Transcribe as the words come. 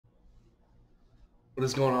What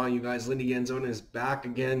is going on, you guys? Lindy Enzone is back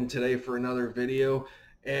again today for another video,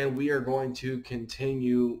 and we are going to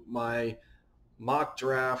continue my mock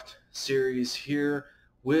draft series here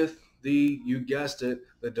with you guessed it,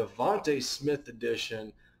 the DeVonta Smith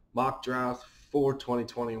edition mock draft for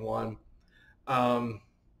 2021. Um,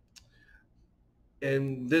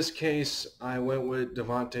 in this case, I went with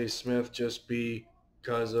DeVonta Smith just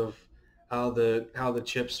because of how the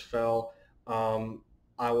chips fell. Um,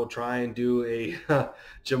 I will try and do a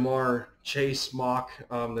Jamar Chase mock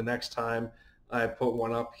the next time I put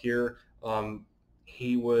one up here.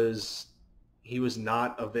 He was he was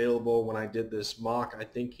not available when I did this mock. I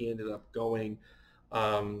think he ended up going.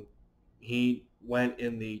 Um, he went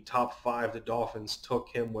in the top five. The Dolphins took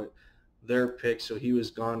him with their pick, so he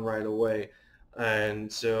was gone right away.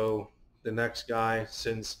 And so the next guy,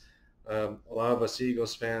 since a lot of us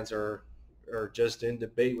Eagles fans are just in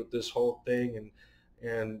debate with this whole thing, and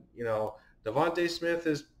DeVonta Smith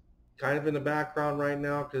is kind of in the background right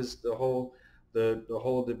now because the whole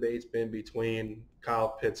debate's been between Kyle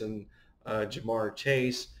Pitts and Jamar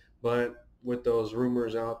Chase, but with those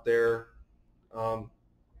rumors out there, um,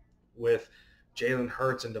 with Jalen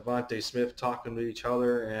Hurts and DeVonta Smith talking to each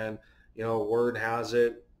other, and word has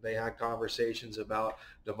it they had conversations about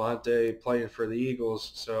DeVonta playing for the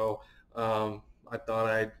Eagles. So I thought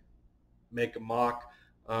I'd make a mock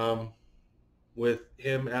um, with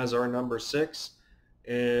him as our number six,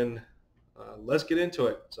 and let's get into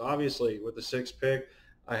it. So obviously, with the sixth pick,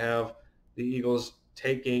 I have the Eagles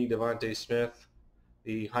taking DeVonta Smith,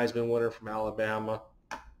 the Heisman winner from Alabama.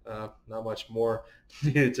 Not much more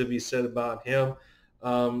needed to be said about him.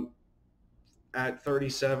 Um, at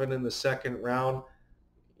 37 in the second round,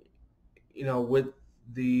 with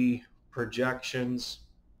the projections,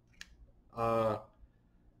 uh,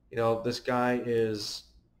 this guy is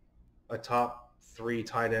a top three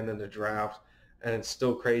tight end in the draft, and it's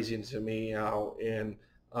still crazy to me how in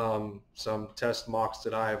some test mocks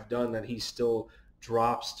that I have done that he still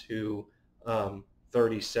drops to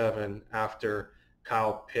 37 after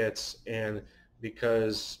Kyle Pitts, and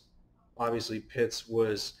because obviously Pitts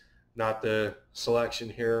was not the selection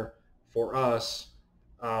here for us.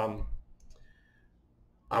 Um,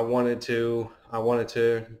 I wanted to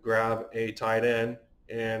grab a tight end,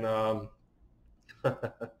 and I'm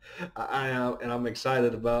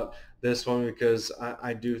excited about this one because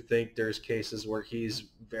I do think there's cases where he's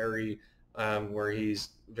very underrated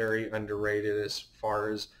as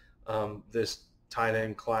far as this tight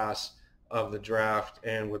end class of the draft.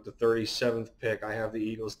 And with the 37th pick, I have the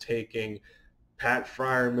Eagles taking Pat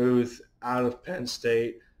Fryermuth out of Penn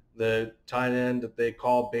State, the tight end that they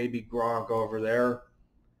call Baby Gronk over there.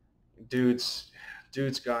 Dude's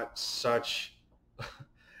dude's got such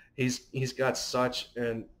he's got such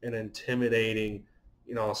an intimidating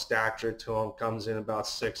stature to him. Comes in about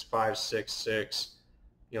 6'5", 6'6",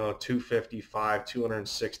 255,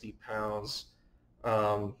 260 pounds.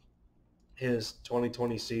 Um, his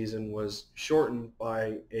 2020 season was shortened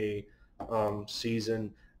by a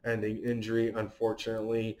season-ending injury.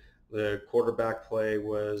 Unfortunately, the quarterback play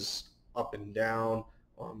was up and down.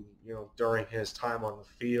 During his time on the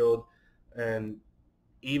field, and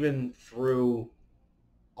even through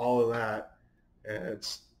all of that,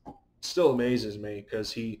 it still amazes me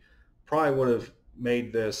because he probably would have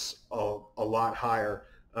made this a lot higher.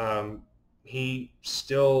 He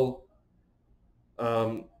still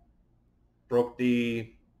um, broke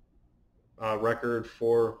the record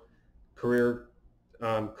for career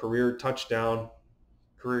career touchdown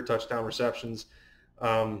receptions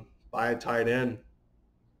by a tight end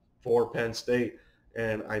for Penn State,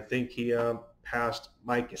 and I think he passed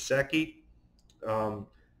Mike Gesicki. Um,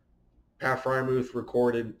 Pat Frymuth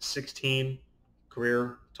recorded 16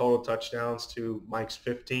 career total touchdowns to Mike's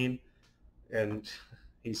 15, and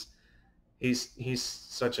he's he's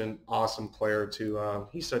such an awesome player to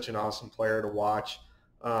watch.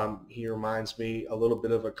 He reminds me a little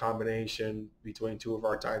bit of a combination between two of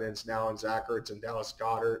our tight ends now, and Zach Ertz and Dallas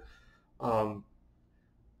Goedert. Um,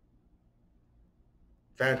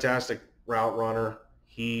 Fantastic route runner.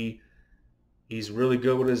 He's really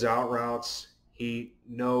good with his out routes. He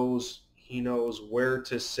knows where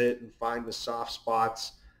to sit and find the soft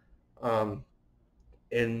spots um,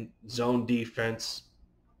 in zone defense.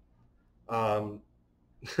 Um,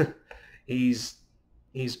 he's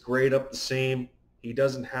he's great up the seam. He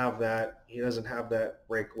doesn't have that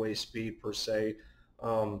breakaway speed per se.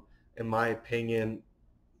 Um, in my opinion,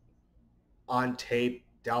 on tape,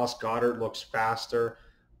 Dallas Goedert looks faster,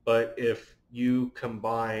 but if you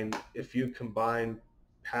combine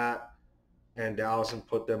Pat and Dallas and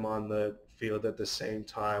put them on the field at the same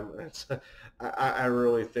time. I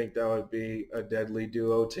really think that would be a deadly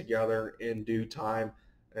duo together in due time.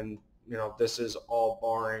 And this is all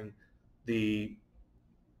barring the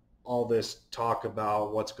all this talk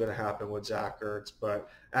about what's going to happen with Zach Ertz. But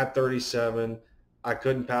at 37, I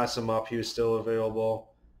couldn't pass him up. He was still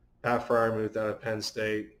available. Pat Fryermuth out of Penn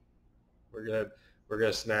State. We're gonna we're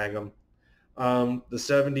gonna snag him. The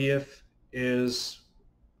 70th is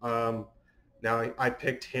now I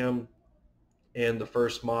picked him in the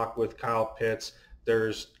first mock with Kyle Pitts.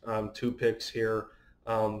 There's two picks here.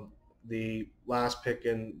 The last pick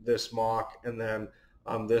in this mock, and then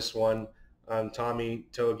this one, Tommy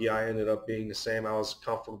Togi, I ended up being the same. I was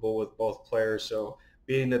comfortable with both players, so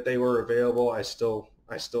being that they were available, I still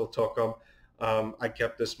took them. I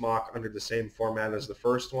kept this mock under the same format as the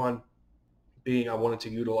first one, being I wanted to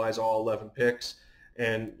utilize all 11 picks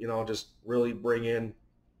and just really bring in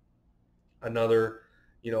another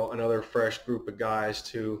another fresh group of guys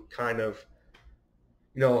to kind of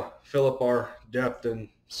fill up our depth and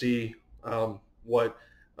see what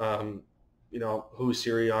who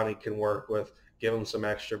Sirianni can work with, give him some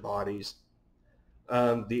extra bodies.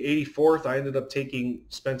 The 84th, I ended up taking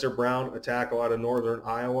Spencer Brown, a tackle out of Northern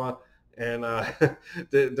Iowa, and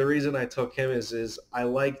the reason I took him is I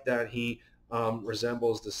like that he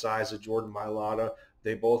resembles the size of Jordan Mailata.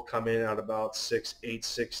 They both come in at about 6'8",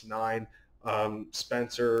 6'9".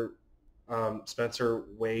 Spencer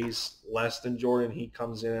weighs less than Jordan. He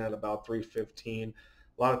comes in at about 315.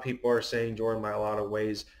 A lot of people are saying Jordan Mailata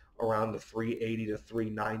weighs around the 380 to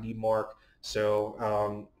 390 mark.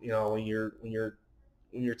 So when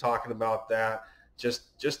you're talking about that,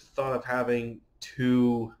 just the thought of having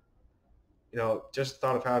two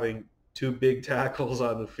big tackles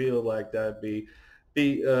on the field like that be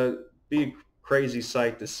a crazy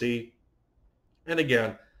sight to see. And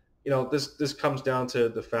again, this comes down to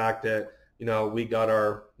the fact that we got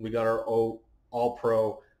our all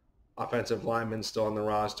pro offensive linemen still on the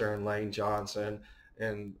roster, and Lane Johnson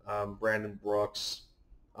and Brandon Brooks.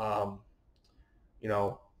 Um, you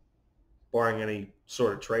know, barring any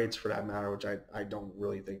sort of trades for that matter, which I don't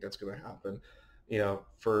really think that's going to happen.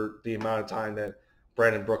 For the amount of time that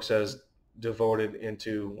Brandon Brooks has devoted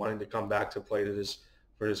into wanting to come back to play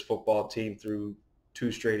for his football team through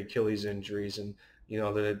two straight Achilles injuries, and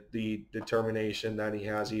the determination that he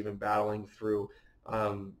has even battling through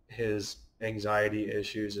his anxiety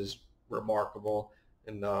issues is remarkable.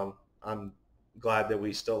 And I'm glad that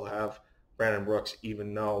we still have Brandon Brooks,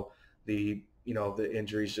 even though the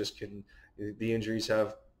injuries the injuries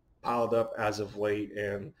have piled up as of late,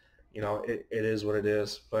 and it is what it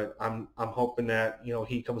is. But I'm hoping that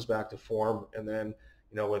he comes back to form, and then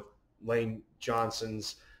with Lane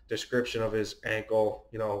Johnson's description of his ankle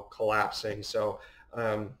collapsing. So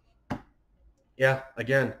yeah,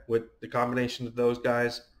 again, with the combination of those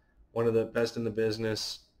guys, one of the best in the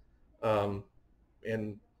business, and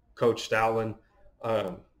Coach Stoutland,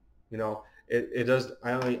 it does.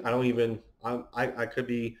 I don't even. I could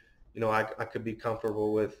be, I could be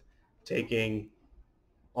comfortable with taking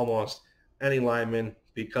almost any lineman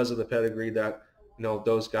because of the pedigree that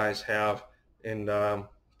those guys have, and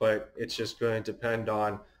but it's just going to depend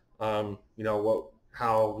on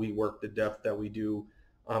how we work the depth that we do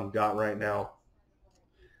got right now.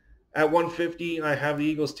 At 150, I have the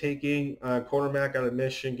Eagles taking quarterback out of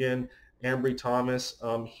Michigan, Ambry Thomas.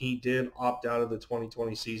 He did opt out of the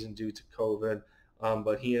 2020 season due to COVID,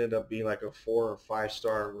 but he ended up being like a 4 or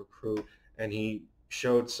 5-star recruit, and he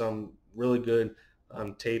showed some really good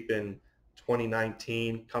tape in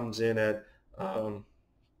 2019. Comes in at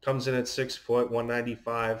 6 foot,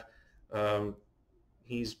 195.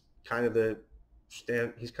 He's kind of the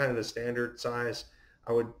standard size.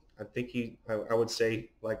 I would say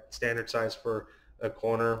like standard size for a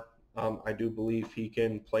corner. I do believe he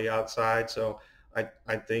can play outside, so I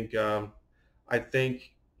think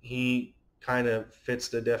he kind of fits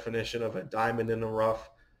the definition of a diamond in the rough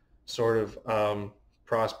sort of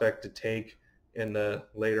prospect to take in the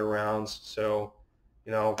later rounds. So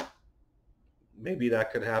maybe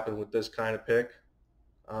that could happen with this kind of pick.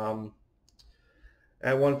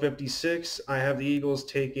 At 156, I have the Eagles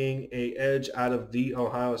taking a edge out of the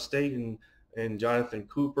Ohio State and Jonathan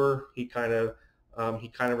Cooper. He kind of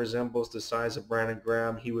resembles the size of Brandon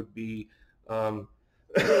Graham. He would be,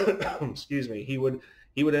 excuse me, he would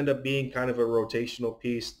end up being kind of a rotational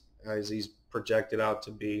piece as he's projected out to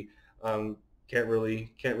be. Can't really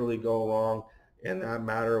go wrong in that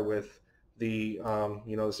matter with the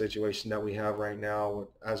the situation that we have right now,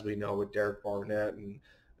 as we know, with Derek Barnett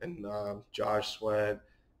and Josh Sweat.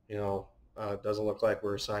 Doesn't look like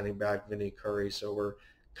we're signing back Vinny Curry, so we're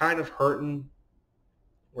kind of hurting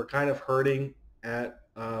we're kind of hurting at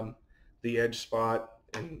the edge spot,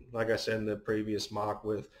 and like I said in the previous mock,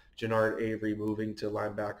 with Jannard Avery moving to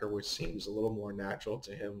linebacker, which seems a little more natural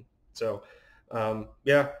to him. So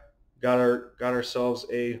yeah, got ourselves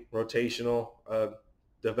a rotational,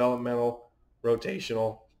 developmental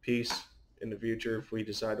rotational piece in the future if we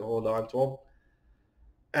decide to hold on to him.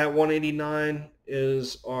 At 189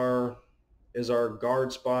 is our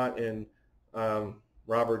guard spot in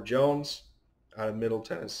Robert Jones out of Middle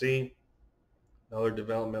Tennessee, another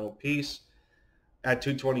developmental piece. At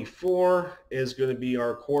 224 is going to be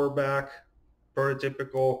our quarterback,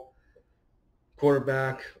 prototypical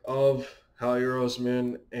quarterback of Howie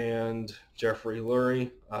Roseman and Jeffrey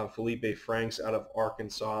Lurie. Felipe Franks out of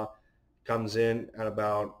Arkansas comes in at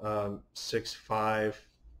about 6'5". I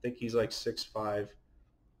think he's like 6'5",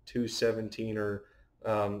 217, or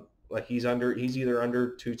like he's either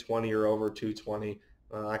under 220 or over 220.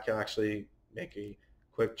 I can actually make a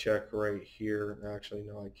quick check right here. Actually,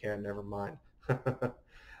 no, I can't. Never mind. I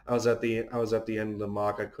was at the end of the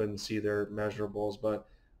mock. I couldn't see their measurables, but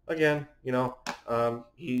again,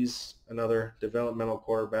 he's another developmental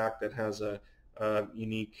quarterback that has a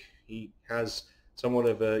unique. He has somewhat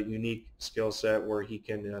of a unique skill set where he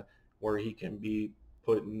can be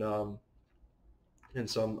put in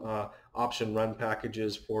some option run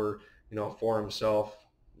packages for for himself,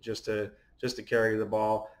 just to carry the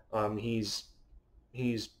ball.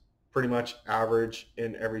 He's pretty much average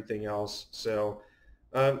in everything else. So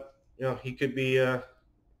he could be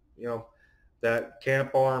that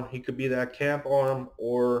camp arm. He could be that camp arm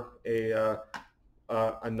or a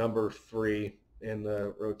number 3 in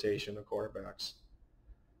the rotation of quarterbacks.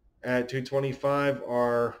 At 225,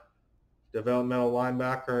 our developmental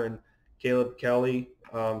linebacker and Caleb Kelly.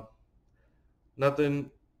 Nothing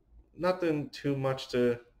too much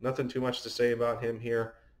to say about him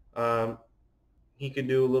here. He can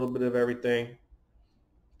do a little bit of everything.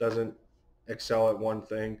 Doesn't excel at one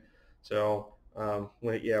thing. So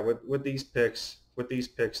with these picks,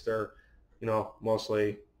 they're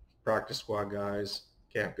mostly practice squad guys,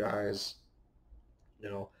 camp guys.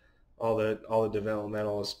 All the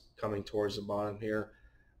developmental is coming towards the bottom here.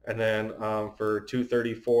 And then for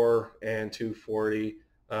 234 and 240,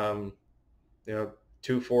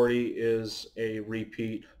 240 is a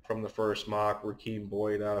repeat from the first mock. Rakeem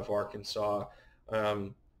Boyd out of Arkansas.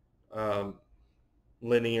 Um, um,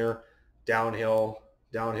 Linear, downhill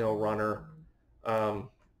runner. A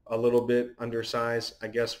little bit undersized, I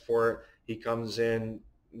guess, for it. He comes in,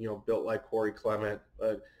 built like Corey Clement,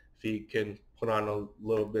 but if he can put on a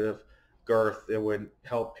little bit of girth, it would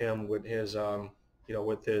help him with his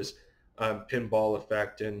pinball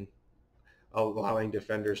effect and allowing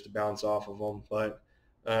defenders to bounce off of him. But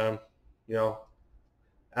you know,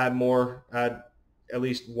 add at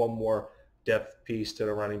least one more depth piece to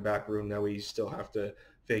the running back room that we still have to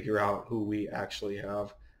figure out who we actually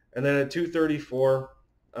have. And then at 234,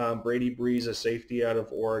 Brady Breeze, a safety out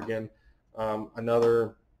of Oregon,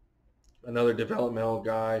 another developmental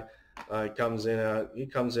guy. He comes in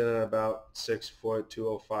at about 6 foot,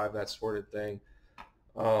 205, that sort of thing.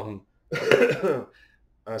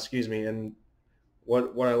 Excuse me. And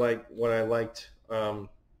what I liked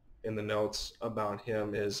in the notes about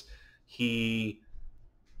him is he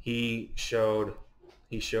showed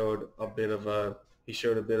a bit of a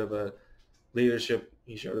leadership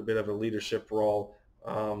role.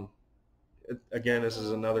 Again, this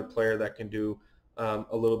is another player that can do a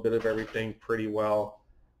little bit of everything pretty well.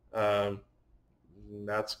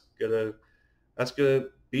 That's gonna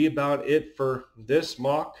be about it for this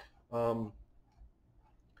mock. I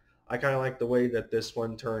kind of like the way that this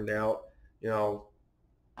one turned out,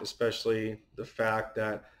 especially the fact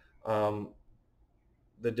that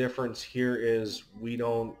the difference here is we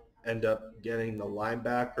don't end up getting the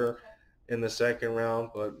linebacker in the second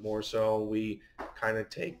round, but more so we kind of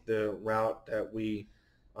take the route that we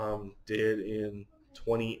did in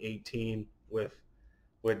 2018 with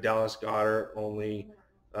Dallas Goedert. Only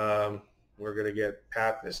we're going to get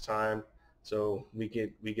Pat this time, so we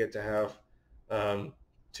get to have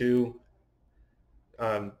two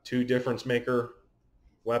difference maker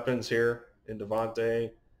weapons here in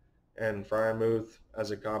DeVonta and Freiermuth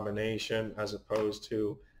as a combination, as opposed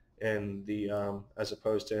to in the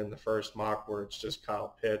first mock where it's just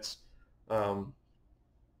Kyle Pitts.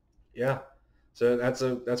 Yeah, so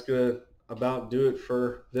that's gonna about do it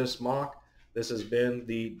for this mock. This has been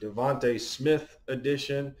the DeVonta Smith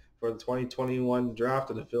edition for the 2021 draft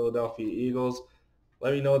of the Philadelphia Eagles.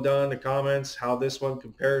 Let me know down in the comments how this one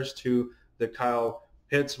compares to the Kyle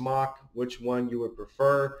Pitts mock, which one you would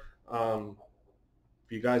prefer.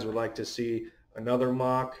 If you guys would like to see another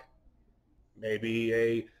mock, maybe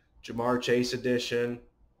a Jamar Chase edition,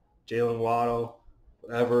 Jalen Waddle,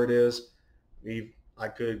 whatever it is. I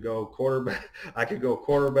could go quarterback. I could go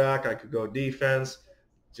quarterback. I could go defense.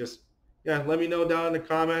 Just yeah, let me know down in the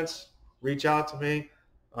comments. Reach out to me.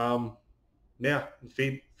 Um, yeah,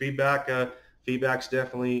 feedback. Feedback's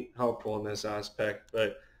definitely helpful in this aspect.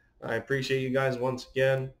 But I appreciate you guys once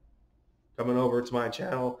again coming over to my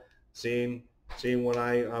channel, seeing what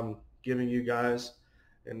I'm giving you guys.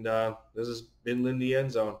 And this has been Lindy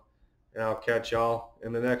End Zone, and I'll catch y'all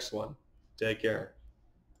in the next one. Take care.